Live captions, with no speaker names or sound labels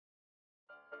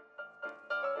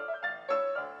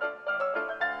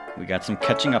we got some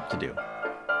catching up to do.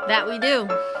 That we do.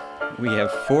 We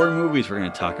have 4 movies we're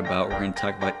going to talk about. We're going to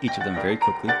talk about each of them very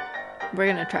quickly. We're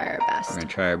going to try our best. We're going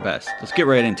to try our best. Let's get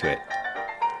right into it.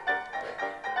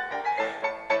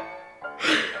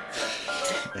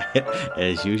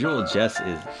 As usual, Jess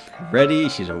is ready.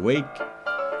 She's awake.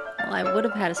 Well, I would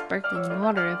have had a sparkling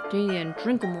water if you didn't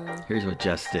drink them all. Here's what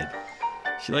Jess did.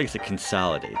 She likes to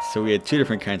consolidate. So we had 2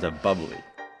 different kinds of bubbly.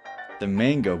 The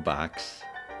mango box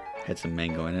had some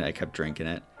mango in it. I kept drinking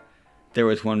it. There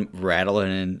was one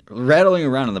rattling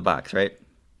around in the box, right?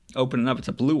 Opening up, it's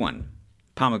a blue one.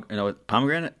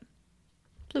 Pomegranate?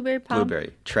 Blueberry pom.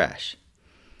 Blueberry. Trash.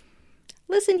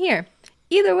 Listen here.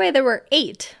 Either way, there were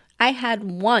 8. I had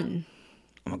 1.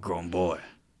 I'm a grown boy.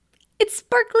 It's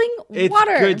sparkling It's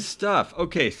water. good stuff.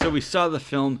 Okay, so we saw the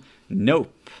film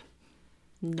Nope.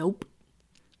 Nope.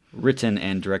 Written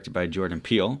and directed by Jordan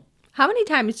Peele. How many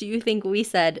times do you think we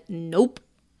said nope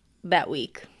that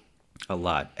week? A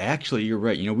lot. Actually, you're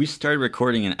right. We started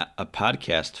recording a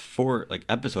podcast for,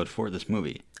 episode for this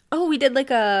movie. Oh, we did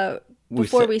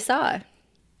before we saw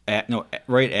it.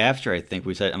 Right after, I think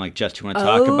we said, I'm like, Jess, do you want to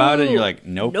talk about it? And you're like,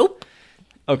 nope. Nope.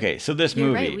 Okay, so this You're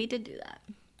movie. right, we did do that.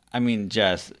 I mean,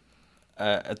 Jess,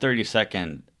 a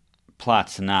 30-second plot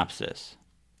synopsis.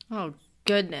 Oh,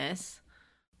 goodness.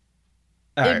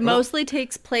 All right, Mostly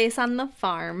takes place on the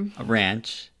farm. A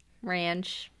ranch.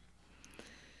 Ranch.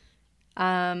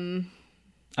 I'm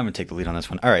going to take the lead on this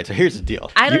one. All right, so here's the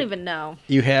deal. I don't even know.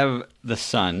 You have the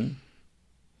son,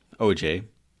 OJ,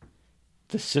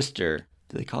 the sister,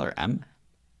 do they call her M?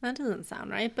 That doesn't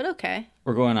sound right, but okay.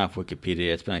 We're going off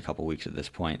Wikipedia. It's been a couple weeks at this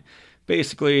point.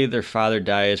 Basically, their father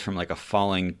dies from a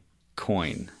falling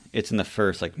coin. It's in the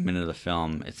first minute of the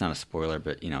film. It's not a spoiler,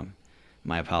 but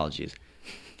my apologies.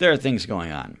 There are things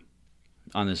going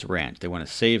on this ranch. They want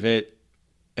to save it.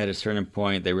 At a certain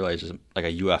point, they realize it's like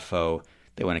a UFO.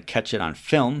 They want to catch it on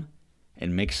film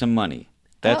and make some money.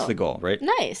 That's the goal, right?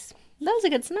 Nice. That was a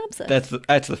good synopsis.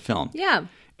 That's the film. Yeah.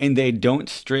 And they don't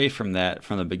stray from that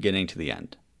from the beginning to the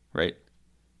end, right?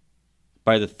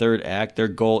 By the 3rd act, their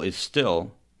goal is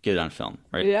still get it on film,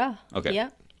 right? Yeah. Okay. Yeah.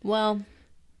 Well,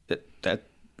 That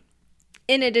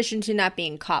in addition to not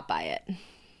being caught by it.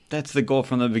 that's the goal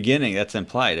from the beginning. That's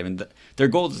implied. I mean, their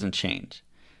goal doesn't change.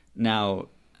 Now,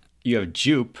 you have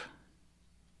Jupe,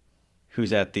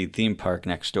 who's at the theme park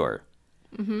next door,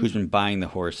 who's been buying the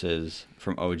horses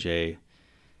from OJ.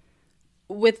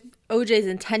 With OJ's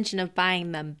intention of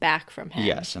buying them back from him.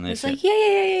 Yes, and they it's say, like,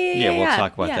 yeah. we'll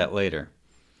talk about that later.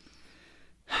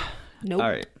 Nope. All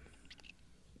right.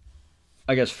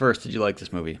 I guess first, did you like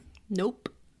this movie? Nope.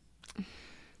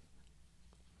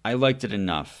 I liked it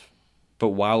enough, but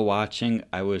while watching,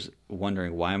 I was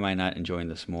wondering, why am I not enjoying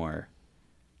this more?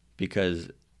 Because,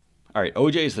 all right,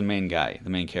 OJ is the main guy,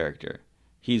 the main character.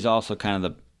 He's also kind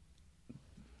of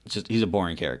he's a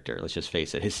boring character, let's just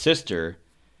face it. His sister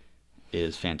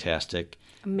is fantastic.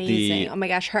 Amazing. Oh my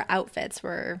gosh, her outfits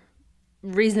were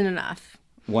reason enough.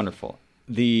 Wonderful.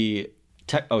 Angel,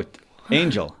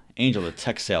 the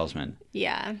tech salesman.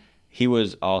 Yeah. He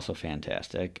was also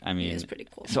fantastic. I mean, He was pretty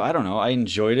cool. So I don't know. I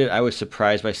enjoyed it. I was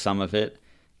surprised by some of it.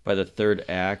 By the 3rd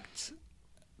act,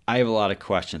 I have a lot of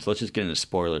questions. Let's just get into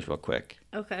spoilers real quick.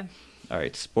 Okay. All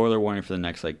right, spoiler warning for the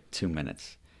next 2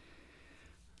 minutes.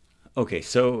 Okay,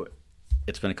 so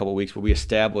it's been a couple weeks, but we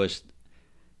established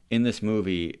in this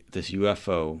movie this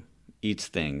UFO eats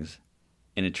things,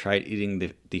 and it tried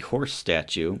eating the horse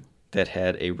statue that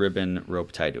had a ribbon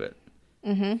rope tied to it.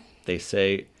 Mm-hmm. They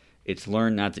say it's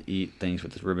learned not to eat things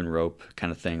with this ribbon rope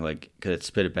kind of thing, because it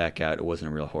spit it back out. It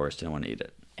wasn't a real horse. Didn't want to eat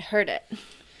it. I heard it.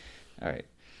 All right.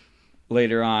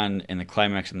 Later on in the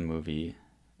climax of the movie,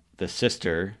 the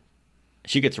sister,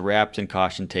 she gets wrapped in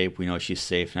caution tape. We know she's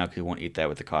safe now because we won't eat that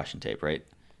with the caution tape, right?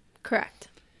 Correct.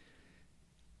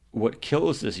 What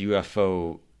kills this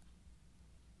UFO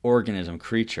organism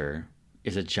creature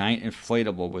is a giant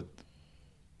inflatable with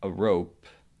a rope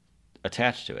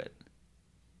attached to it.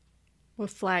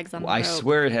 With flags on the I rope.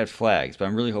 swear it had flags, but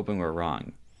I'm really hoping we're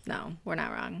wrong. No, we're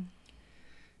not wrong.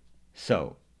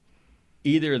 So,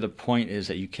 either the point is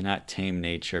that you cannot tame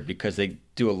nature because they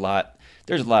do a lot.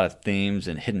 There's a lot of themes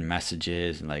and hidden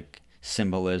messages and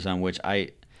symbolism, which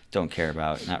I don't care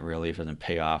about. Not really. If it doesn't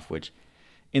pay off. Which,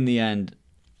 in the end,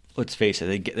 let's face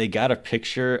it, they got a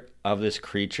picture of this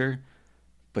creature,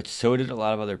 but so did a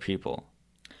lot of other people.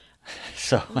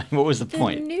 So, what was the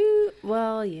point?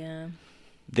 Well, yeah.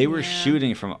 They were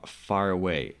shooting from far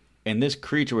away, and this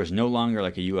creature was no longer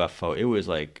like a UFO. It was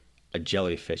like a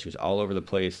jellyfish. It was all over the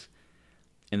place,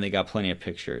 and they got plenty of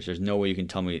pictures. There's no way you can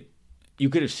tell me. You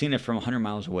could have seen it from 100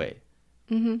 miles away.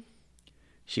 Mm-hmm.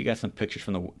 She got some pictures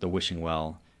from the wishing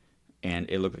well. and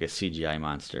it looked like a CGI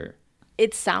monster.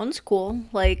 It sounds cool.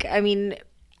 Like, I mean,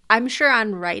 I'm sure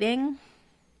in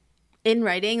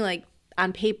writing, like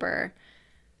on paper,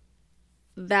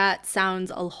 that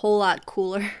sounds a whole lot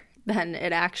cooler than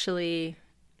it actually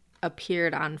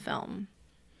appeared on film.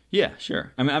 Yeah,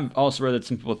 sure. I mean, I've also read that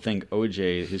some people think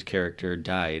OJ, his character,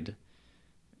 died,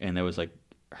 and that was like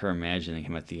her imagining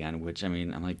him at the end. Which, I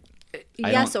mean, I'm like,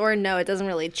 Yes or no, it doesn't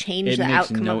really change the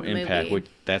outcome of the movie. It makes no impact. Which,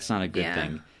 that's not a good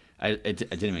thing. I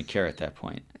didn't even care at that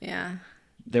point. Yeah.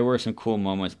 There were some cool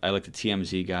moments. I like the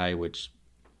TMZ guy, which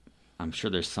I'm sure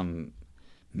there's some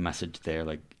message there.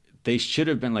 Like, they should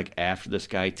have been like after this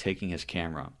guy taking his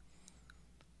camera,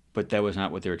 but that was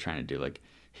not what they were trying to do. Like,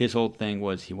 his whole thing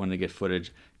was he wanted to get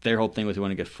footage. Their whole thing was he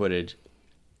wanted to get footage.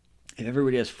 If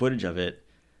everybody has footage of it,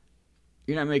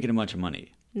 you're not making a bunch of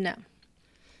money. No.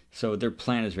 So their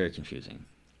plan is very confusing.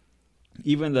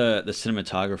 Even the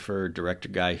cinematographer, director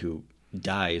guy who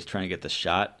dies trying to get the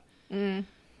shot,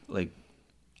 like,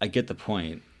 I get the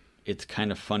point. It's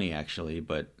kind of funny, actually,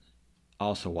 but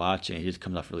also watching it, he just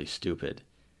comes off really stupid.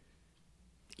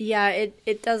 Yeah,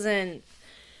 it doesn't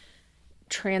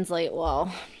translate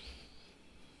well.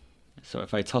 So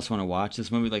if I tell someone to watch this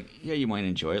movie, like, yeah, you might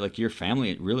enjoy it. Like, your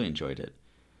family really enjoyed it.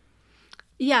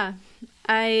 Yeah,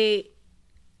 and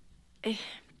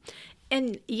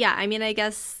yeah, I mean, I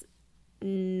guess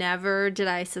never did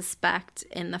I suspect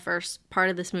in the first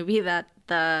part of this movie that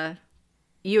the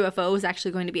UFO was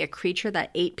actually going to be a creature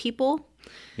that ate people.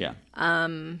 Yeah.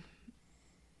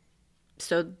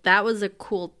 So that was a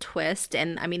cool twist.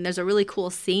 And I mean, there's a really cool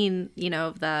scene, you know,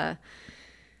 of the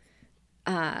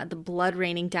blood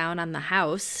raining down on the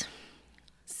house.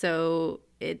 So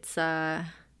it's, I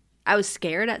was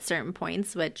scared at certain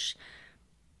points, which,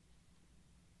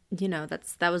 you know,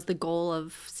 that was the goal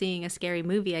of seeing a scary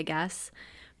movie, I guess.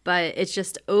 But it's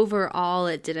just overall,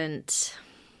 it didn't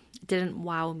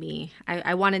wow me.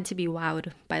 I wanted to be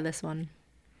wowed by this one.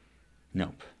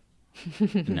 Nope.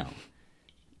 No.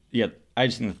 Yeah, I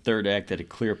just think the third act had a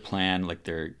clear plan, like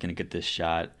they're going to get this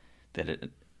shot, that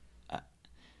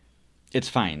it's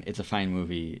fine. It's a fine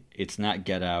movie. It's not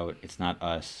Get Out. It's not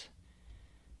Us.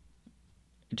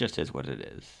 It just is what it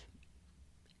is.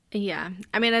 Yeah.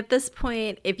 I mean, at this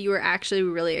point, if you were actually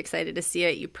really excited to see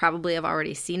it, you probably have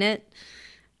already seen it.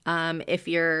 If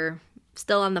you're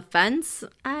still on the fence,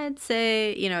 I'd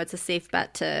say, you know, it's a safe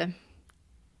bet to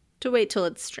wait till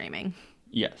it's streaming.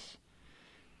 Yes.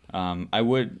 I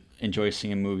would enjoy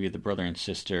seeing a movie of the brother and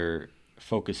sister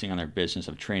focusing on their business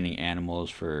of training animals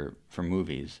for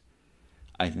movies.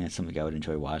 I think that's something I would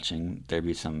enjoy watching. There'd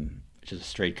be some just a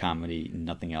straight comedy,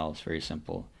 nothing else, very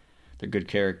simple. They're good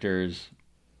characters.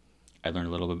 I learned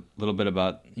a little bit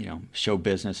about, you know, show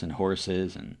business and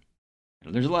horses, and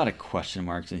there's a lot of question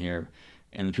marks in here.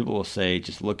 And the people will say,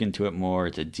 just look into it more.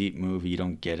 It's a deep movie. You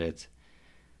don't get it.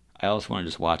 I also want to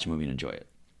just watch a movie and enjoy it.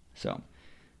 So,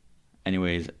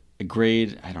 anyways, a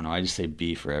grade, I don't know. I just say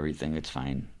B for everything. It's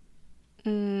fine.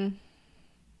 A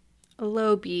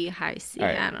low B, high C. All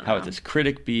right. I don't know. How about this?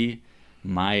 Critic B.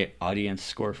 My audience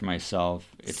score for myself,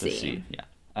 it's C. a C. Yeah.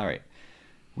 All right.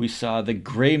 We saw The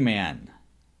Gray Man.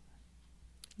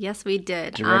 Yes, we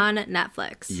did. On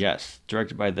Netflix. Yes.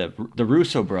 Directed by the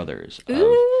Russo brothers of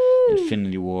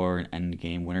Infinity War,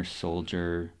 Endgame, Winter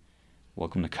Soldier,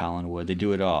 Welcome to Collinwood. They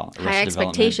do it all. High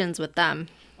expectations with them.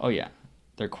 Oh, yeah.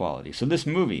 They're quality. So this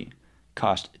movie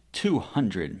cost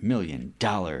 $200 million.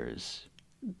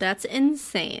 That's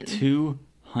insane.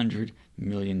 $200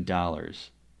 million.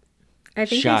 I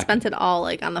think they spent it all,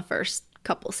 like, on the first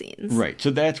couple scenes. Right.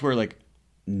 So that's where, like,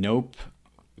 Nope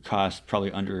cost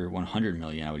probably under $100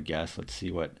 million, I would guess. Let's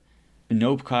see what...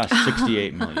 Nope cost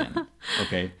 $68 million.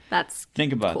 Okay?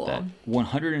 Think about cool. that.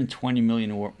 $120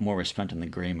 million more was spent on The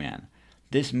Gray Man.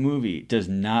 This movie does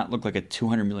not look like a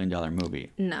 $200 million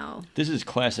movie. No. This is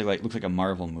classic, like, looks like a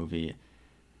Marvel movie.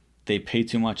 They pay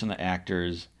too much on the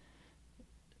actors.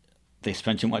 They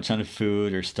spend too much on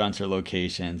food or stunts or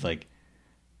locations. Like,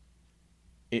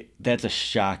 that's a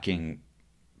shocking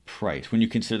price when you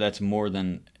consider that's more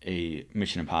than a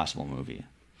Mission Impossible movie.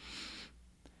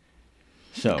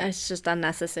 So it's just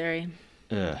unnecessary.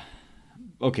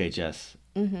 Okay, Jess.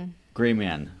 Gray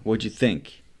Man, what'd you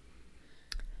think?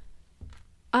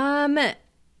 I'm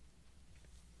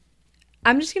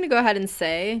just gonna go ahead and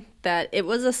say that it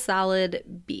was a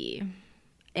solid B,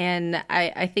 and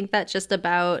I think that just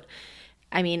about.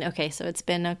 I mean, okay, so it's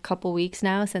been a couple weeks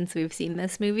now since we've seen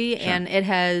this movie, sure. And it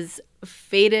has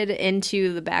faded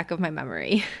into the back of my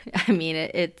memory. I mean,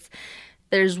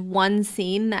 there's one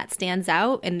scene that stands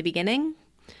out in the beginning,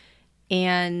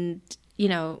 and, you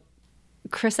know,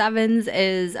 Chris Evans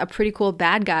is a pretty cool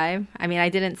bad guy. I mean, I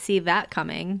didn't see that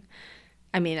coming.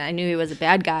 I mean, I knew he was a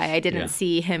bad guy. I didn't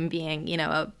see him being,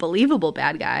 a believable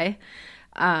bad guy.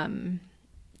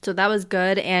 So that was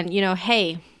good. And,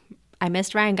 hey, I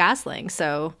missed Ryan Gosling,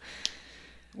 so.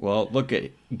 Well, look,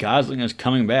 Gosling is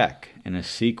coming back in a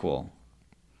sequel,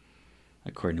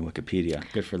 according to Wikipedia.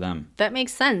 Good for them. That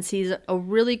makes sense. He's a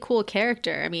really cool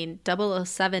character. I mean,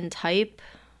 007 type,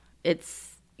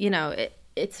 it's,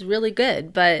 it's really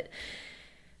good. But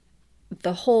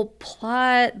the whole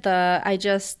plot, I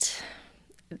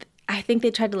think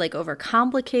they tried to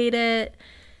overcomplicate it.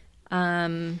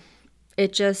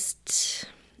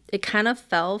 It kind of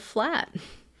fell flat.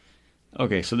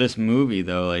 Okay, so this movie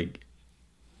though,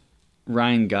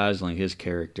 Ryan Gosling, his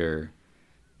character,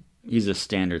 he's a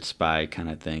standard spy kind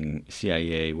of thing,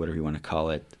 CIA, whatever you want to call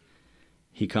it.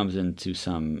 He comes into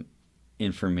some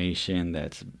information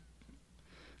that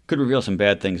could reveal some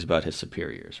bad things about his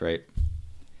superiors, right?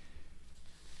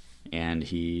 And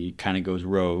he kind of goes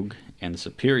rogue, and the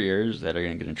superiors that are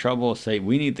going to get in trouble say,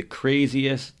 we need the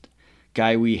craziest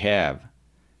guy we have.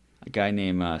 A guy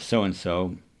named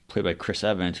so-and-so, played by Chris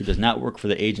Evans, who does not work for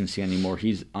the agency anymore.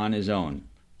 He's on his own.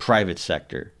 Private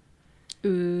sector.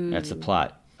 Ooh. That's the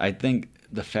plot. I think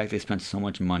the fact they spent so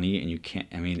much money and you can't,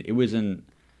 it was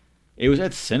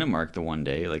at Cinemark the one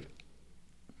day.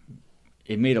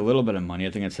 It made a little bit of money.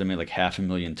 I think it said it made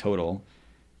 $500,000 total.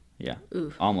 Yeah.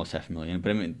 Oof. Almost $500,000.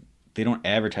 But they don't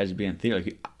advertise it being in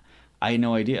theater. I had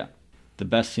no idea. The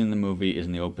best scene in the movie is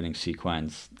in the opening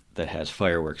sequence that has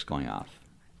fireworks going off.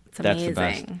 It's amazing.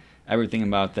 That's the best. Everything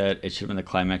about that, it should have been the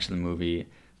climax of the movie.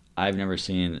 I've never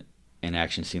seen an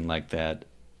action scene like that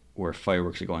where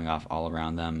fireworks are going off all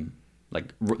around them.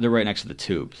 They're right next to the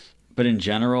tubes. But in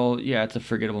general, yeah, it's a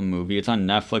forgettable movie. It's on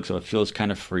Netflix, so it feels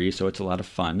kind of free, so it's a lot of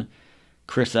fun.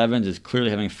 Chris Evans is clearly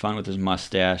having fun with his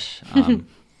mustache.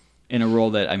 In a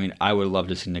role that, I would love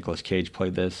to see Nicolas Cage play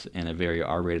this in a very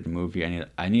R-rated movie.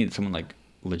 I need someone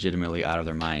legitimately out of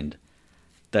their mind.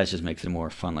 That just makes it a more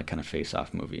fun, kind of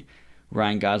face-off movie.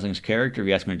 Ryan Gosling's character, if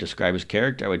you asked me to describe his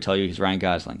character, I would tell you he's Ryan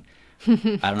Gosling. I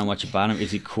don't know much about him.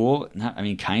 Is he cool? Not,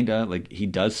 kinda. He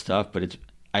does stuff, but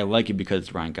I like it because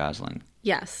it's Ryan Gosling.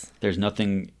 Yes. There's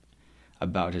nothing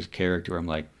about his character where I'm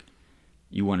like,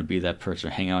 you want to be that person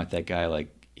or hang out with that guy.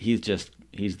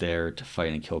 He's there to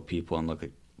fight and kill people and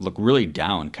look really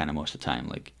down kind of most of the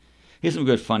time. He has some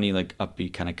good funny,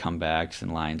 upbeat kind of comebacks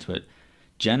and lines, but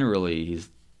generally he's,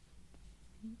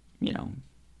 he's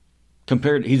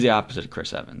the opposite of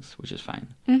Chris Evans, which is fine.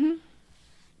 Mm-hmm.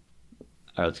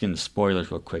 All right, let's get into spoilers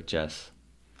real quick, Jess.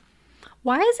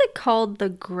 Why is it called The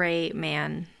Gray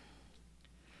Man?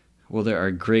 Well, there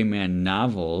are Gray Man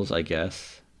novels, I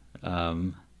guess.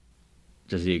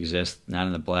 Does he exist not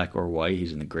in the black or white?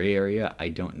 He's in the gray area? I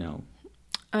don't know.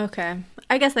 Okay.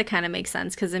 I guess that kind of makes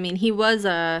sense because, he was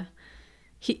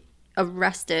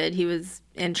arrested. He was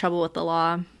in trouble with the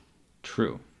law.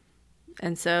 True.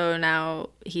 And so now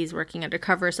he's working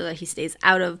undercover so that he stays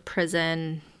out of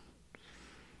prison.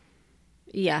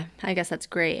 Yeah, I guess that's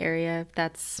gray area. If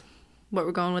that's what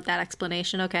we're going with that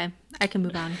explanation. Okay, I can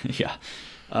move on. Yeah.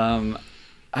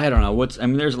 I don't know.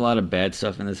 There's a lot of bad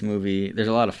stuff in this movie. There's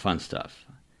a lot of fun stuff.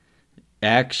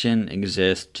 Action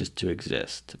exists just to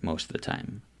exist most of the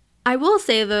time. I will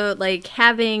say, though,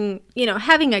 having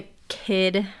a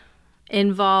kid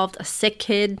involved, a sick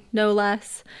kid, no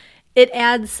less, it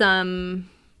adds some,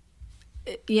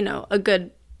 a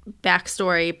good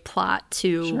backstory plot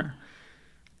to Sure.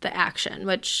 the action,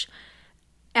 which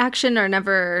action are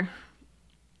never...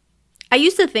 I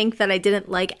used to think that I didn't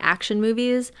like action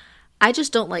movies. I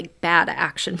just don't like bad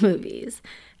action movies.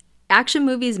 Action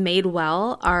movies made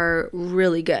well are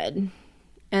really good.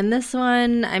 And this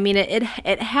one,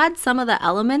 it had some of the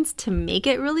elements to make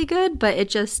it really good, but it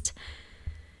just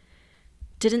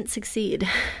didn't succeed.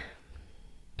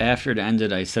 After it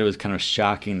ended, I said it was kind of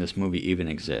shocking this movie even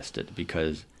existed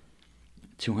because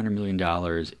 $200 million,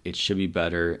 it should be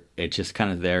better. It's just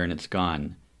kind of there and it's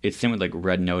gone. It's same with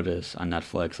Red Notice on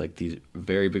Netflix, these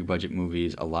very big budget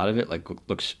movies. A lot of it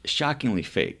looks shockingly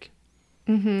fake.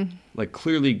 Mm-hmm.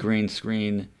 Clearly green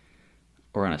screen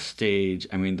or on a stage.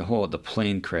 The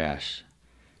plane crash.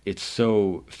 It's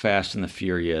so Fast and the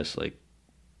Furious,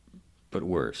 but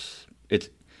worse. It's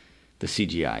the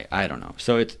CGI. I don't know.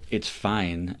 So it's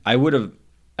fine. I would have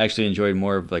actually enjoyed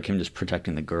more of him just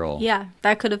protecting the girl. Yeah,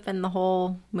 that could have been the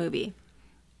whole movie.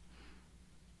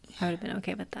 I would have been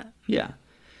okay with that. Yeah.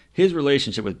 His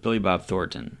relationship with Billy Bob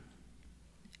Thornton.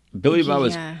 Billy Bob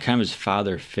was kind of his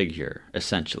father figure,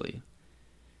 essentially.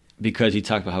 Because he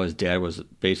talked about how his dad was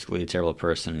basically a terrible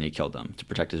person and he killed him to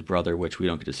protect his brother, which we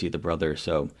don't get to see the brother,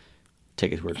 so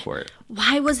take his word for it.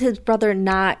 Why was his brother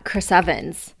not Chris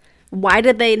Evans? Why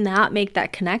did they not make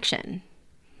that connection?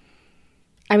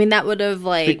 I mean, that would have,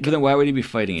 like... But then why would he be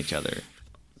fighting each other?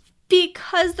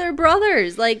 Because they're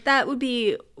brothers. Like, that would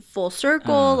be full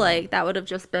circle. Like, that would have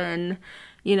just been,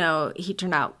 you know, he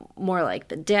turned out more like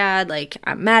the dad. Like,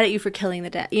 I'm mad at you for killing the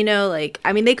dad. You know, like,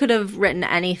 I mean, they could have written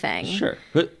anything. Sure.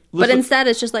 But instead,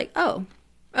 it's just like, oh,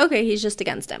 okay, he's just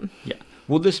against him. Yeah.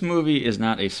 Well, this movie is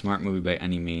not a smart movie by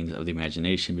any means of the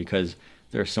imagination because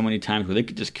there are so many times where they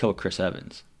could just kill Chris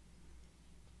Evans.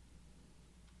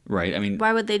 Right? I mean...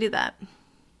 Why would they do that?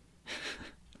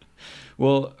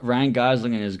 Well, Ryan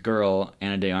Gosling and his girl,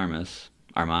 Ana de Armas,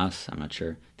 I'm not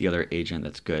sure, the other agent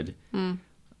that's good,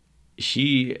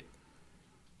 she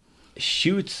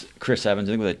shoots Chris Evans,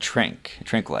 I think, with a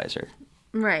tranquilizer.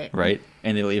 Right. Right?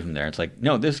 And they leave him there. It's like,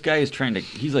 no, this guy is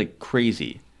he's like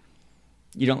crazy.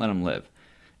 You don't let him live.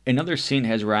 Another scene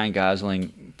has Ryan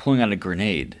Gosling pulling out a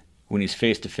grenade when he's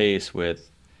face to face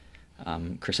with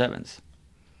Chris Evans.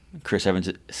 Chris Evans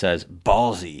says,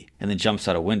 ballsy, and then jumps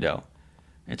out a window.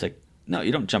 And it's like, no,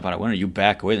 you don't jump out a window. You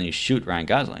back away, then you shoot Ryan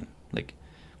Gosling. Like,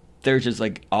 there's just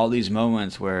like all these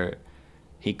moments where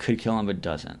he could kill him but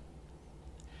doesn't.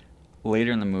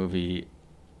 Later in the movie,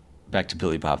 back to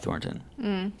Billy Bob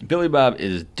Thornton. Billy Bob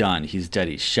is done. He's dead.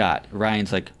 He's shot.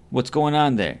 Ryan's like, what's going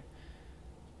on there?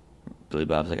 Billy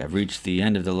Bob's like, I've reached the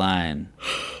end of the line.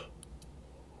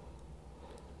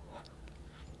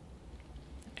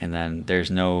 And then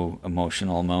there's no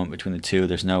emotional moment between the two.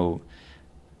 There's no,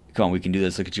 come on, we can do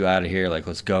this. Look at you out of here. Like,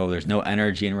 let's go. There's no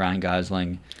energy in Ryan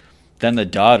Gosling. Then the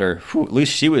daughter, at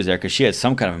least she was there because she had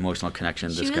some kind of emotional connection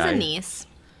to this guy. She was a niece.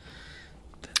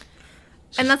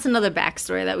 And that's another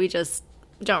backstory that we just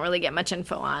don't really get much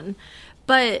info on.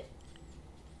 But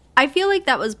I feel like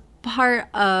that was part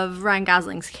of Ryan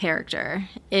Gosling's character,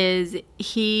 is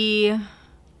he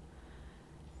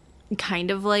kind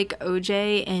of like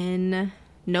OJ in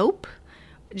Nope,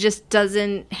 just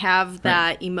doesn't have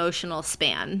that emotional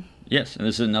span. Yes, and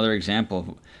this is another example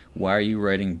of why are you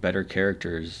writing better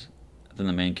characters than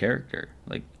the main character?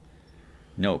 Like,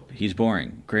 Nope, he's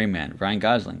boring. Gray Man, Ryan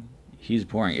Gosling, he's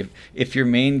boring. If your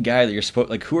main guy that you're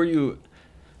supposed, like,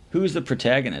 who's the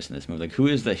protagonist in this movie? Like, who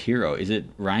is the hero? Is it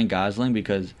Ryan Gosling?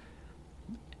 Because,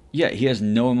 yeah, he has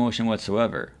no emotion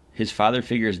whatsoever. His father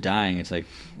figure is dying. It's like,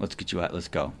 let's get you out. Let's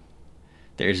go.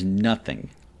 There's nothing.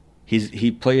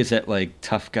 He plays that, like,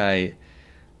 tough guy,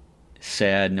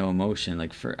 sad, no emotion.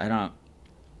 Like,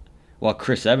 while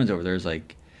Chris Evans over there is,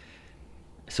 like,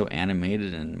 so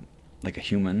animated and like a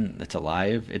human that's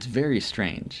alive. It's very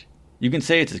strange. You can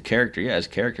say it's his character. Yeah, his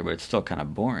character, but it's still kind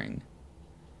of boring.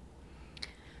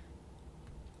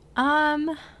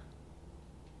 I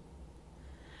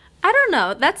don't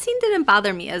know. That scene didn't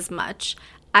bother me as much.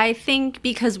 I think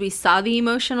because we saw the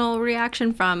emotional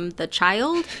reaction from the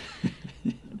child,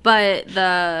 but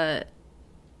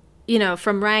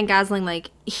from Ryan Gosling,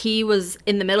 like, he was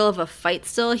in the middle of a fight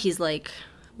still. He's like,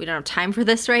 we don't have time for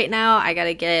this right now. I got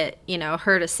to get,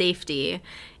 her to safety.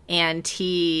 And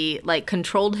he, like,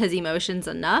 controlled his emotions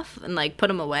enough and, like, put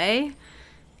them away.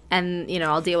 And,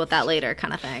 I'll deal with that later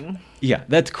kind of thing. Yeah,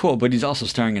 that's cool. But he's also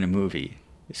starring in a movie.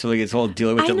 So, like, it's all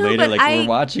dealing with it later. Like, we're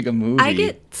watching a movie. I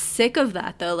get sick of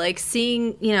that, though. Like,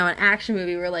 seeing, an action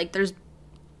movie where, like, there's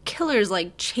killers,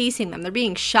 like, chasing them. They're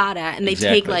being shot at. And they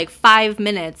take, like, 5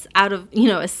 minutes out of,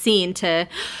 a scene to,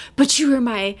 but you were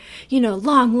my,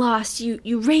 long lost.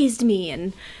 You raised me.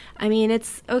 And, I mean,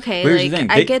 it's okay.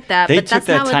 Like, I get that. They took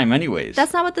that time anyways.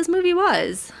 That's not what this movie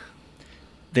was.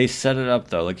 They set it up,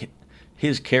 though. Like,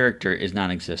 his character is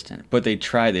non-existent. But they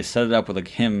set it up with, like,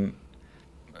 him.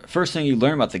 First thing you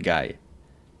learn about the guy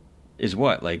is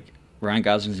what? Like, Ryan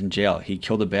Gosling's in jail. He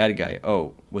killed a bad guy.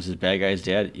 Oh, was his bad guy his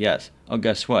dad? Yes. Oh,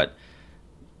 guess what?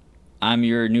 I'm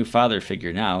your new father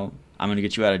figure now. I'm going to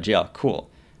get you out of jail. Cool.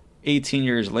 18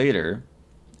 years later,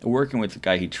 working with the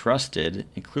guy he trusted,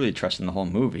 and clearly trusted in the whole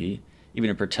movie, even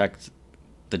to protect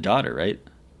the daughter, right?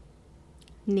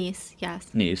 Niece, yes.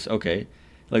 Niece, okay.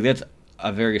 Like, that's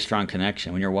a very strong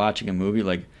connection. When you're watching a movie,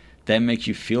 like, that makes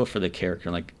you feel for the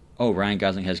character. Like, oh, Ryan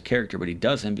Gosling has character, but he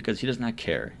doesn't because he does not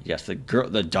care. Yes, the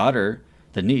daughter,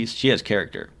 the niece, she has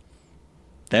character.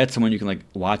 That's someone you can, like,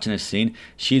 watch in a scene.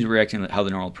 She's reacting how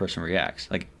the normal person reacts.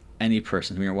 Like, any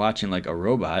person. When you're watching, like, a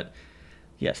robot,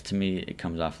 yes, to me, it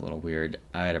comes off a little weird.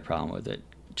 I had a problem with it.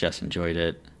 Jess enjoyed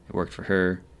it. It worked for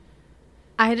her.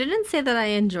 I didn't say that I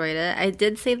enjoyed it. I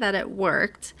did say that it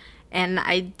worked. And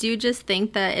I do just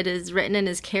think that it is written in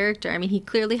his character. I mean, he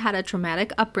clearly had a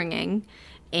traumatic upbringing.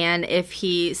 And if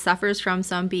he suffers from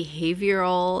some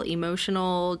behavioral,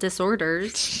 emotional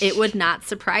disorders, it would not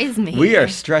surprise me. We are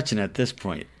stretching at this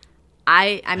point.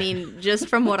 I mean, just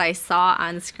from what I saw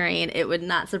on screen, it would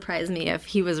not surprise me if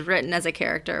he was written as a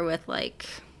character with, like,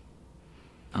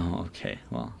 Oh, okay.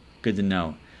 Well, good to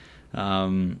know.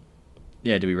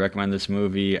 Yeah, do we recommend this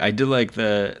movie? I did like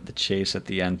the chase at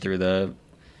the end through the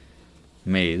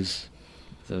maze.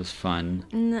 That was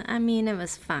fun. I mean, it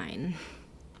was fine.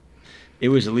 It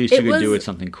was at least you could do it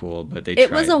something cool, but they tried.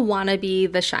 It was a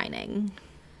wannabe The Shining.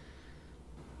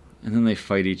 And then they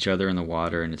fight each other in the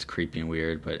water, and it's creepy and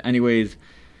weird. But anyways,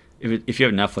 if you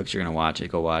have Netflix, you're going to watch it.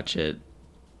 Go watch it.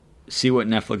 See what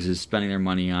Netflix is spending their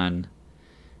money on.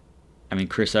 I mean,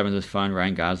 Chris Evans is fun.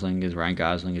 Ryan Gosling is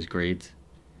great.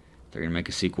 They're going to make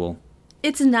a sequel.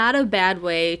 It's not a bad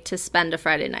way to spend a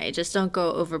Friday night. Just don't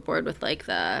go overboard with like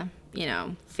the,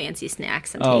 fancy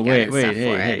snacks and takeout and stuff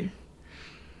for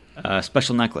it.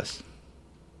 Special necklace.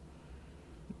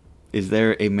 Is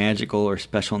there a magical or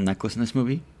special necklace in this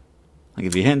movie? I'll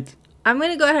give you a hint. I'm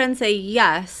going to go ahead and say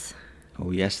yes.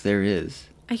 Oh, yes, there is.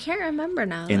 I can't remember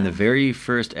now. In the very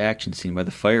first action scene by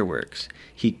the fireworks,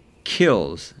 he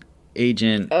kills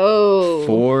Agent 4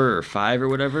 or 5 or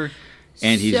whatever.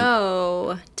 And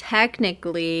so,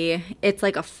 technically, it's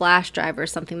like a flash drive or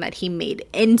something that he made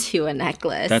into a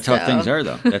necklace. That's how things are,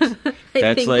 though.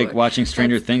 That's like watching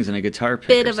Stranger Things and a guitar pick.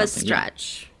 Bit of a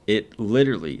stretch. Yeah. It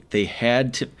literally, they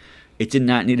had to. It did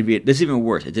not need to be. This is even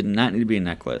worse. It did not need to be a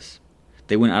necklace.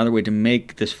 They went out of their way to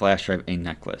make this flash drive a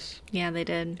necklace. Yeah, they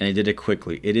did. And they did it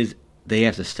quickly. It is. They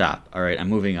have to stop. All right, I'm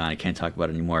moving on. I can't talk about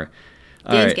it anymore.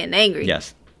 Dan's getting angry.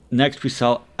 Yes. Next, we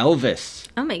saw Elvis.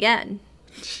 Oh my god.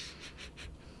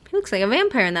 He looks like a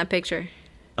vampire in that picture.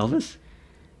 Elvis?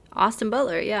 Austin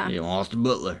Butler, yeah. Yeah, Austin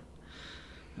Butler.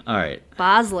 All right.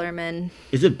 Baz Luhrmann.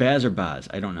 Is it Baz or Baz?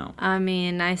 I don't know. I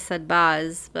mean, I said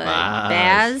Baz, but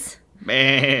Baz?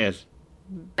 Baz?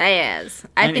 Baz.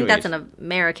 I think that's an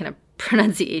American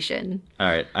pronunciation. All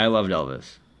right. I loved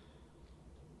Elvis.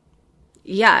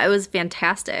 Yeah, it was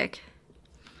fantastic.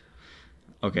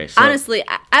 Okay, so... Honestly,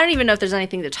 I don't even know if there's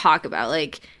anything to talk about.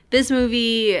 Like, this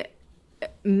movie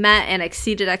met and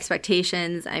exceeded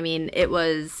expectations. I mean, it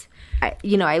was,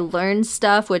 I learned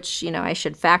stuff, which, I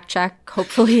should fact check,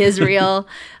 hopefully is real.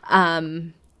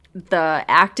 The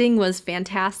acting was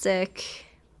fantastic.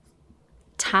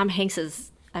 Tom Hanks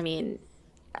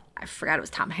I forgot it was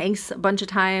Tom Hanks a bunch of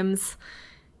times.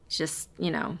 He's just,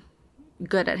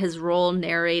 good at his role,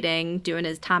 narrating, doing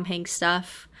his Tom Hanks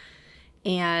stuff.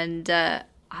 And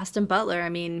Austin Butler,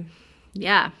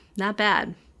 yeah, not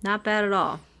bad. Not bad at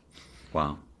all.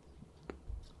 Wow.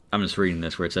 I'm just reading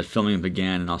this where it said filming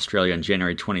began in Australia in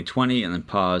January 2020 and then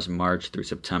paused March through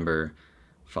September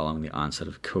following the onset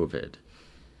of COVID.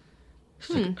 It's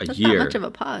like that's year. Not much of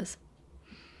a pause.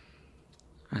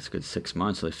 That's a good 6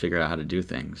 months so they figured out how to do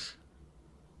things.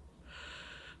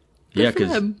 Good yeah,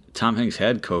 because Tom Hanks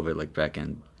had COVID back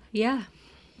in. Yeah.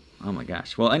 Oh my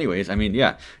gosh. Well, anyways,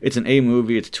 yeah, it's an A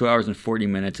movie. It's 2 hours and 40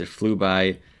 minutes. It flew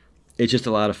by. It's just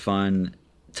a lot of fun.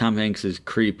 Tom Hanks is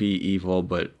creepy, evil,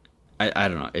 but I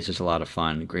don't know. It's just a lot of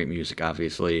fun. Great music,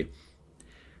 obviously.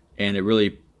 And it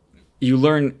really, you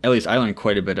learn, at least I learned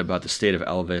quite a bit about the state of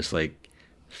Elvis,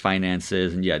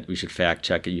 finances. And yeah, we should fact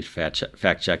check it. You should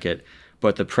fact check it.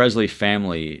 But the Presley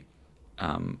family,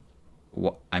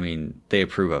 they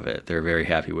approve of it. They're very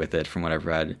happy with it from what I've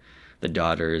read. The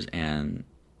daughters and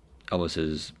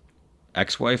Elvis's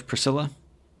ex-wife, Priscilla.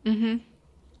 Mm-hmm.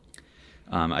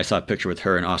 I saw a picture with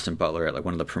her and Austin Butler at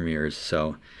one of the premieres.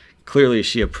 So clearly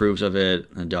she approves of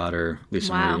it. The daughter,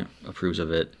 Lisa Marie, approves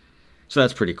of it. So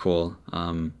that's pretty cool.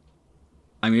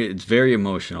 It's very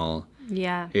emotional.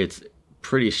 Yeah. It's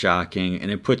pretty shocking.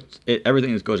 And it puts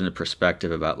everything that goes into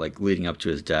perspective about leading up to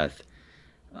his death.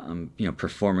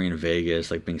 Performing in Vegas,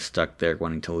 being stuck there,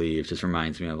 wanting to leave. Just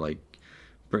reminds me of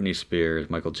Britney Spears,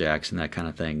 Michael Jackson, that kind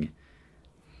of thing.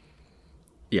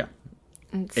 Yeah.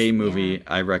 A movie. Yeah.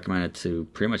 I recommend it to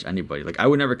pretty much anybody. I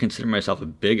would never consider myself a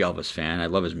big Elvis fan. I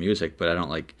love his music, but I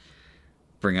don't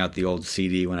bring out the old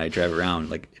CD when I drive around.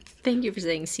 Thank you for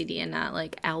saying CD and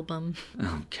not album.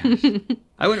 Oh gosh.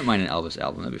 I wouldn't mind an Elvis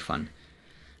album. That'd be fun.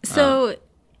 So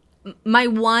my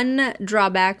one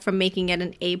drawback from making it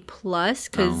an A+,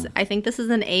 because I think this is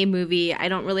an A movie, I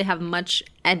don't really have much,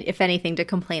 if anything, to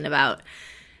complain about.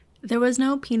 There was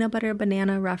no peanut butter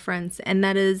banana reference, and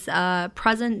that is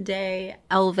present day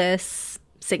Elvis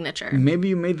signature. Maybe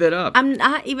you made that up. I'm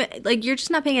not even you're just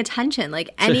not paying attention.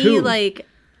 Any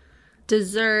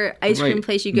dessert ice cream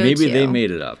place you go to. Maybe they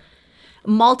made it up.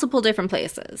 Multiple different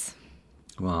places.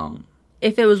 Wow.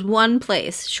 If it was one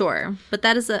place, sure, but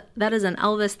that is an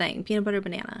Elvis thing. Peanut butter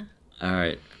banana. All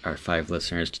right, our 5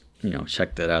 listeners,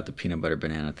 check that out, the peanut butter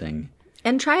banana thing,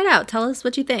 and try it out. Tell us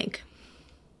what you think.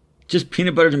 Just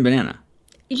peanut butter and banana.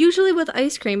 Usually with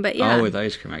ice cream, but yeah. Oh, with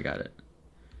ice cream, I got it.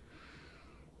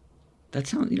 That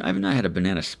sounds. I've not had a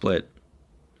banana split.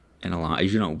 in a long. I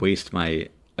usually don't waste my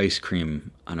ice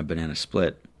cream on a banana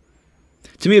split.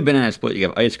 To me, a banana split, you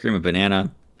have ice cream, a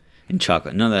banana, and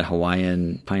chocolate. None of that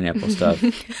Hawaiian pineapple stuff.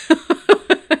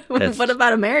 What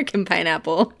about American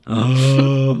pineapple?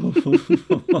 Oh.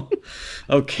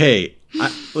 Okay.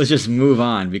 Let's just move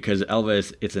on because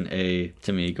Elvis, it's an A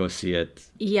to me. Go see it.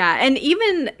 Yeah. And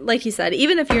even, like you said,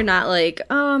 even if you're not like,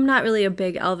 oh, I'm not really a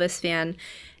big Elvis fan,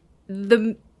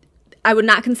 I would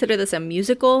not consider this a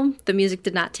musical. The music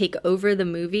did not take over the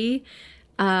movie.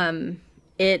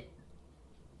 It,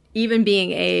 even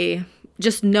being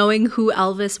just knowing who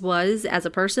Elvis was as a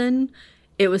person,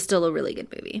 it was still a really good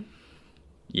movie.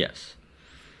 Yes.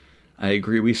 I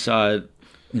agree. We saw it,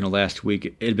 last week.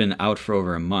 It had been out for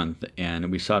over a month, and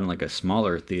we saw it in like a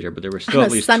smaller theater, but there were still On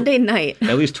at least Sunday night.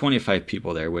 At least 25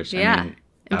 people there, which impressive.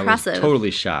 I was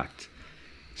totally shocked.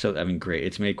 So, great.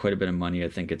 It's made quite a bit of money. I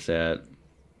think it's at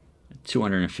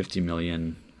 $250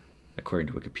 million, according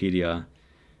to Wikipedia.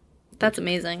 That's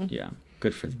amazing. Yeah.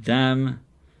 Good for them.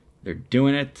 They're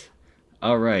doing it.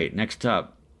 All right. Next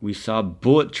up, we saw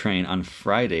Bullet Train on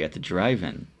Friday at the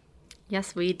drive-in.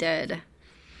 Yes, we did.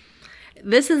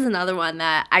 This is another one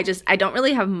that I don't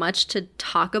really have much to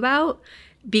talk about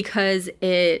because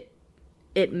it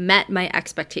met my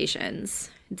expectations.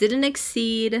 It didn't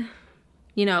exceed,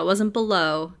 it wasn't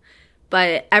below,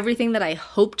 but everything that I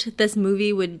hoped this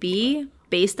movie would be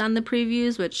based on the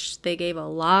previews, which they gave a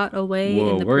lot away in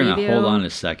the preview. We're going to hold on a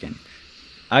second.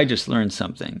 I just learned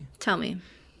something. Tell me.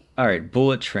 All right,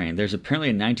 Bullet Train. There's apparently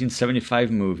a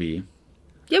 1975 movie.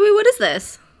 Yeah, wait, what is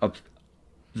this?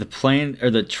 The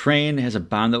train has a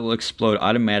bomb that will explode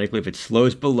automatically if it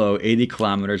slows below 80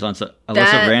 kilometers unless a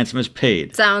ransom is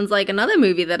paid. Sounds like another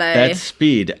movie That's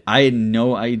Speed. I had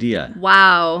no idea.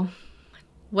 Wow.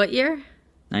 What year?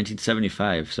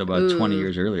 1975, so about 20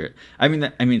 years earlier. I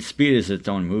mean, Speed is its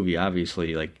own movie,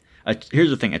 obviously. Here's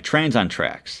the thing: a train's on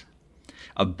tracks.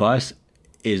 A bus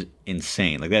is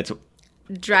insane. That's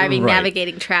driving, right.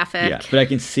 Navigating traffic. Yeah, but I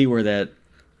can see where that.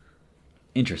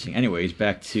 Interesting. Anyways,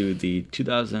 back to the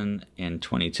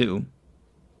 2022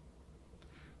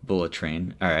 Bullet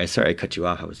Train. All right, sorry I cut you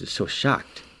off. I was just so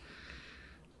shocked.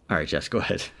 All right, Jess, go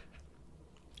ahead.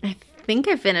 I think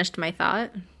I finished my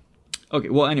thought. Okay,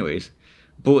 well, anyways,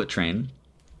 Bullet Train.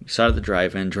 We saw it at the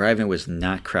drive-in. Drive-in was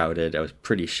not crowded. I was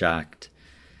pretty shocked.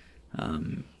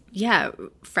 Yeah,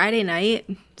 Friday night,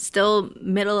 still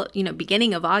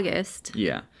beginning of August.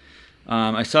 Yeah.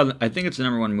 I think it's the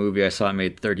number one movie. I saw it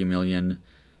made $30 million.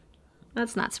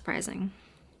 That's not surprising.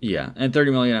 Yeah, and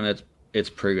 $30 million, it's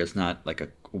pretty good. It's not like a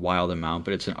wild amount,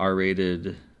 but it's an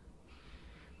R-rated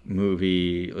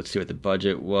movie. Let's see what the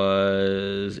budget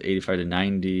was, 85 to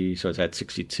 90, so it's at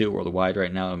 62 worldwide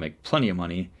right now. It'll make plenty of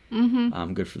money.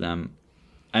 Mm-hmm. Good for them.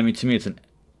 I mean, to me,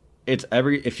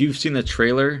 if you've seen the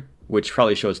trailer, which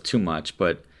probably shows too much,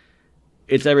 but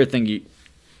it's everything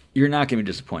you're not going to be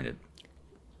disappointed.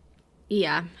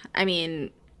 Yeah, I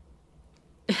mean,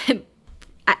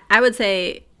 I would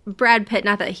say Brad Pitt,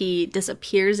 not that he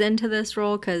disappears into this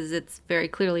role because it's very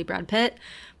clearly Brad Pitt,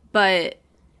 but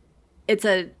it's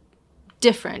a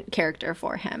different character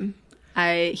for him.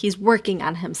 He's working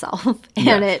on himself,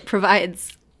 and It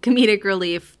provides comedic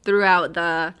relief throughout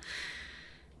the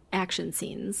action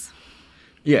scenes.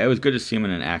 Yeah, it was good to see him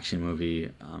in an action movie.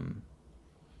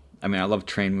 I love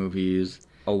train movies,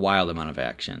 a wild amount of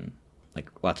action.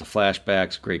 Lots of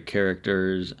flashbacks, great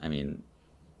characters,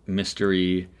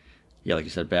 mystery. Yeah, like you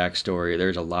said, backstory.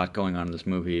 There's a lot going on in this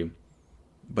movie,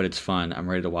 but it's fun. I'm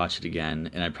ready to watch it again,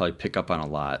 and I'd probably pick up on a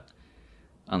lot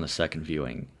on the second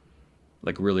viewing.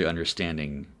 Really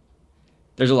understanding.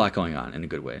 There's a lot going on in a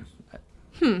good way.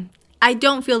 I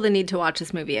don't feel the need to watch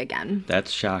this movie again.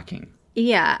 That's shocking.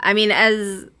 Yeah,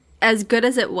 as good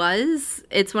as it was,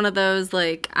 it's one of those,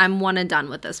 I'm one and done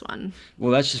with this one.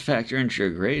 Well, that's just factor into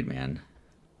your grade, man.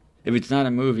 If it's not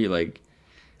a movie,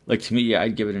 to me, yeah,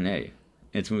 I'd give it an A.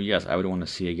 It's a movie, yes, I would want to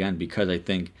see again because I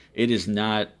think it is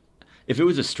not... If it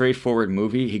was a straightforward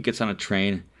movie, he gets on a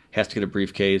train, has to get a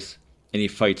briefcase, and he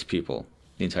fights people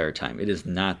the entire time. It is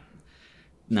not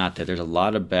that. There's a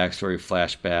lot of backstory,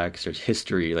 flashbacks, there's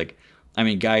history.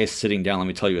 Guy is sitting down, let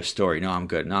me tell you a story. No, I'm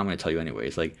good. No, I'm going to tell you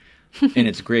anyways. And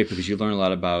it's great because you learn a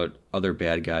lot about other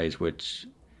bad guys, which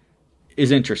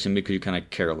is interesting because you kind of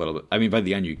care a little bit. By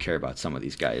the end, you care about some of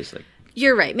these guys.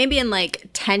 You're right. Maybe in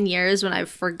 10 years when I've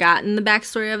forgotten the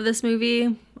backstory of this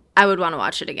movie, I would want to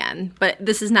watch it again. But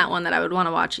this is not one that I would want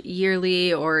to watch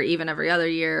yearly or even every other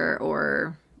year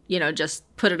or, just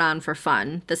put it on for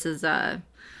fun. This is, I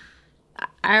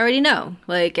already know.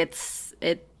 I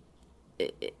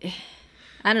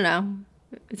don't know.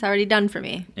 It's already done for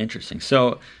me. Interesting.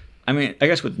 So, I mean, I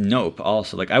guess with Nope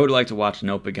also, like I would like to watch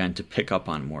Nope again to pick up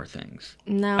on more things.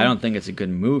 No. I don't think it's a good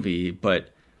movie,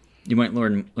 but you might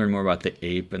learn more about the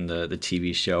ape and the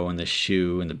TV show and the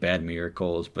shoe and the bad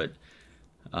miracles. But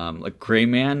like Gray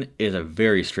Man is a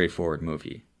very straightforward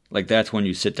movie. Like that's when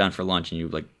you sit down for lunch and you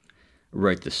like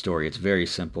write the story. It's very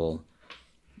simple,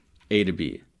 A to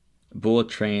B. Bullet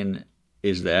Train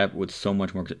is that with so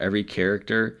much more. Every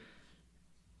character,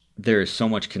 there is so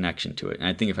much connection to it, and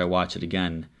I think if I watch it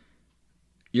again,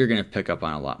 you're gonna pick up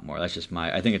on a lot more. That's just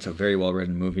I think it's a very well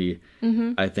written movie.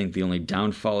 Mm-hmm. I think the only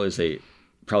downfall is they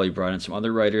probably brought in some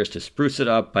other writers to spruce it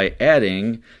up by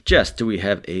adding. Jess, do we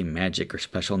have a magic or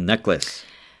special necklace?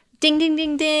 Ding, ding,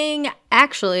 ding, ding.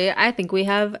 Actually, I think we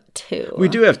have 2. We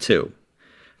do have 2.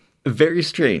 Very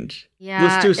strange. Yeah,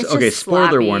 Let's do it's okay. just Spoiler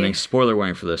sloppy. warning. Spoiler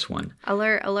warning for this one.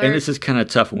 Alert, alert. And this is kind of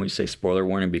tough when we say spoiler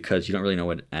warning because you don't really know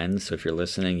what it ends. So if you're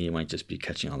listening, you might just be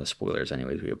catching all the spoilers.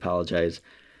 Anyways, we apologize.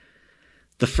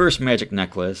 The first magic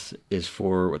necklace is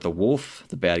for the wolf,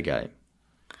 the bad guy.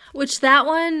 Which that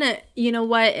one, you know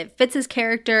what? It fits his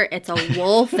character. It's a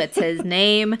wolf. It's his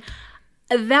name.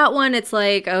 That one, it's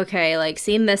like, okay, like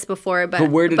seen this before, but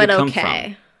where did it come okay.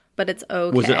 from? But it's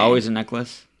okay. Was it always a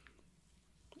necklace?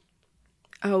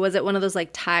 Oh, was it one of those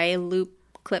like tie loop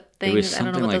clip things? I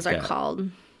don't know what those are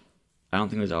called. I don't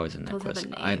think it was always a necklace. Those are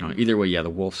the I don't know. Either way, yeah, the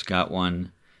wolf's got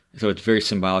one. So it's very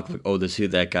symbolic. Like, oh, this is who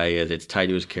that guy is. It's tied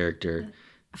to his character.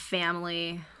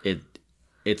 Family.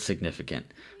 It's significant.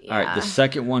 Yeah. All right, the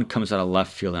second one comes out of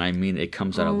left field, and I mean it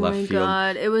comes out of left field. Oh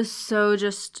my god, it was so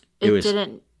just. It was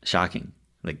didn't. Shocking.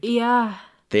 Like yeah,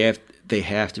 they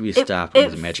have to be stopped with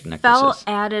the magic necklaces. Felt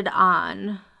added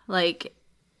on, like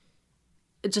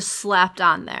it just slapped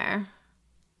on there,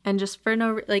 and just for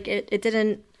no like it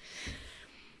didn't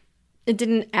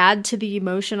add to the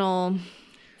emotional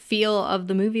feel of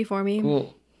the movie for me.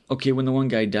 Well, okay, when the one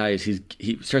guy dies,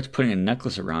 he starts putting a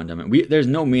necklace around him, and there's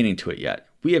no meaning to it yet.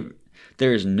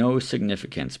 There is no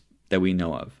significance that we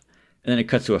know of, and then it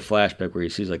cuts to a flashback where he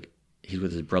sees like he's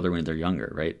with his brother when they're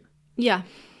younger, right? Yeah.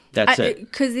 That's it.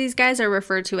 Because these guys are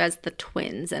referred to as the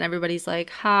twins, and everybody's like,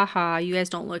 ha ha, you guys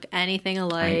don't look anything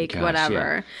alike,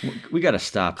 whatever. Yeah. We got to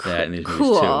stop that in these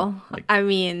movies, too. Like, I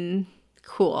mean,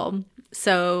 cool.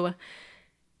 So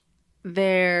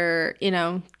they're,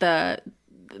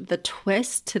 the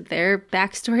twist to their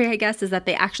backstory, I guess, is that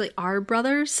they actually are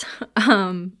brothers,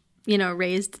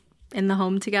 raised in the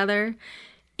home together.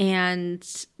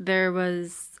 And there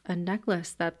was a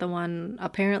necklace that the one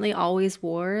apparently always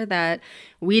wore that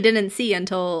we didn't see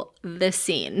until this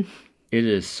scene. It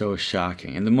is so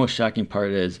shocking. And the most shocking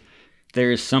part is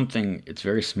there is something, it's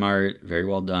very smart, very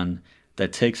well done,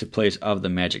 that takes the place of the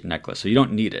magic necklace. So you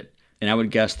don't need it. And I would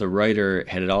guess the writer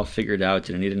had it all figured out,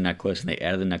 didn't need a necklace, and they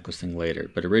added the necklace thing later.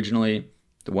 But originally,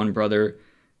 the one brother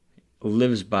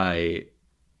lives by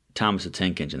Thomas the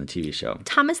Tank Engine, the TV show.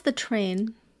 Thomas the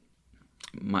Train.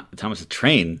 Thomas the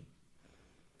Train?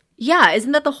 Yeah,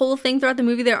 isn't that the whole thing throughout the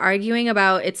movie? They're arguing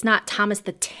about it's not Thomas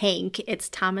the Tank, it's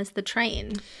Thomas the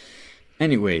Train.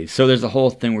 Anyway, so there's the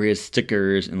whole thing where he has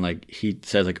stickers and like he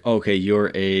says like, okay,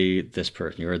 you're this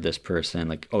person, you're this person,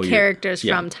 like characters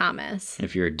from Thomas.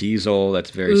 If you're a Diesel,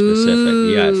 that's very specific. Ooh.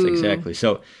 Yes, exactly.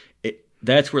 So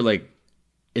that's where like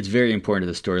it's very important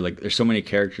to the story. Like there's so many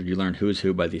characters, you learn who's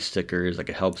who by these stickers. Like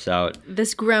it helps out.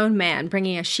 This grown man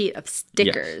bringing a sheet of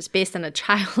stickers based on a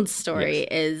child's story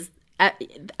is.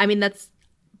 I mean, that's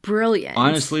brilliant.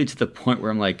 Honestly, to the point where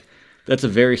I'm like, that's a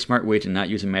very smart way to not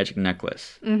use a magic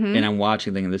necklace. Mm-hmm. And I'm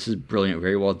watching thinking, this is brilliant,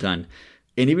 very well done.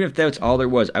 And even if that's all there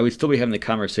was, I would still be having the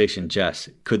conversation, Jess,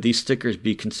 could these stickers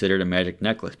be considered a magic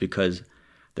necklace? Because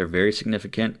they're very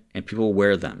significant and people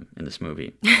wear them in this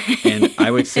movie. And I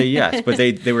would say yes, but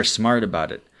they were smart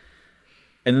about it.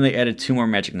 And then they added 2 more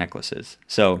magic necklaces.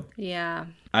 So yeah,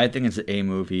 I think it's an A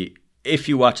movie. If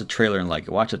you watch the trailer and like it,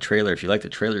 watch the trailer. If you like the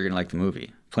trailer, you're going to like the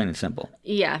movie. Plain and simple.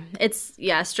 Yeah, it's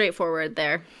straightforward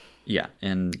there. Yeah,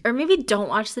 or maybe don't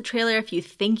watch the trailer if you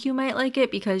think you might like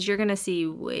it because you're going to see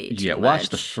way too much. Yeah, watch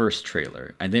the first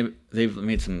trailer. And they've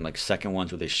made some like second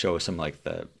ones where they show some like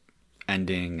the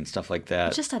ending and stuff like that.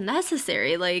 It's just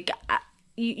unnecessary. Like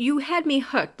you had me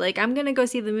hooked. Like I'm going to go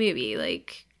see the movie.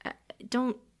 Like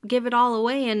don't give it all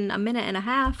away in a minute and a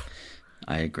half.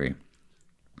 I agree.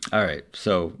 All right,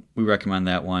 so we recommend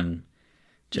that one.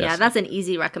 Jess. Yeah, that's an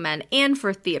easy recommend. And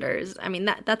for theaters. I mean,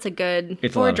 that's a good...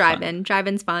 It's for drive-in.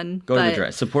 Drive-in's fun. Go to the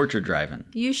drive. Support your drive-in.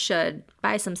 You should.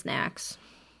 Buy some snacks.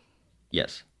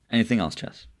 Yes. Anything else,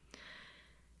 Jess?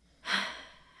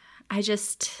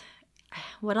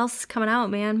 What else is coming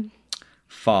out, man?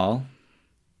 Fall.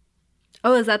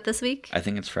 Oh, is that this week? I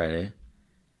think it's Friday.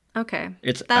 Okay.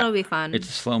 That'll be fun. It's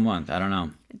a slow month. I don't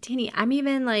know. Danny, I'm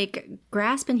even like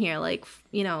grasping here, like,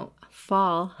 you know,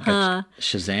 fall,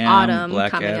 Shazam, autumn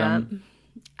Black coming Adam. up.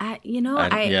 I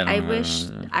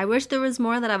wish there was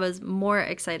more that I was more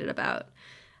excited about.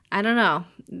 I don't know.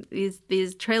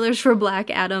 These trailers for Black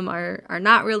Adam are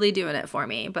not really doing it for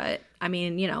me, but I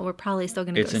mean, you know, we're probably still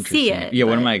going to go see it. Yeah,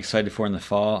 what am I excited for in the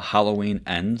fall? Halloween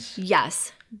Ends.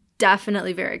 Yes,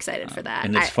 definitely very excited for that.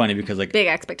 And it's funny because like big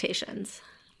expectations.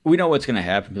 We know what's going to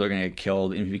happen. People are going to get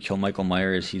killed. And if you kill Michael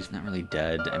Myers, he's not really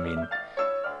dead. I mean,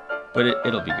 but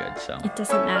it'll be good. So it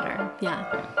doesn't matter.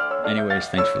 Yeah. Anyways,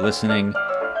 thanks for listening.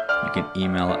 You can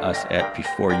email us at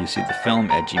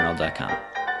beforeyouseethefilm@gmail.com.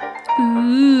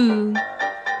 Ooh.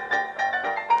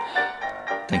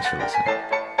 Thanks for listening.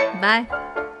 Bye.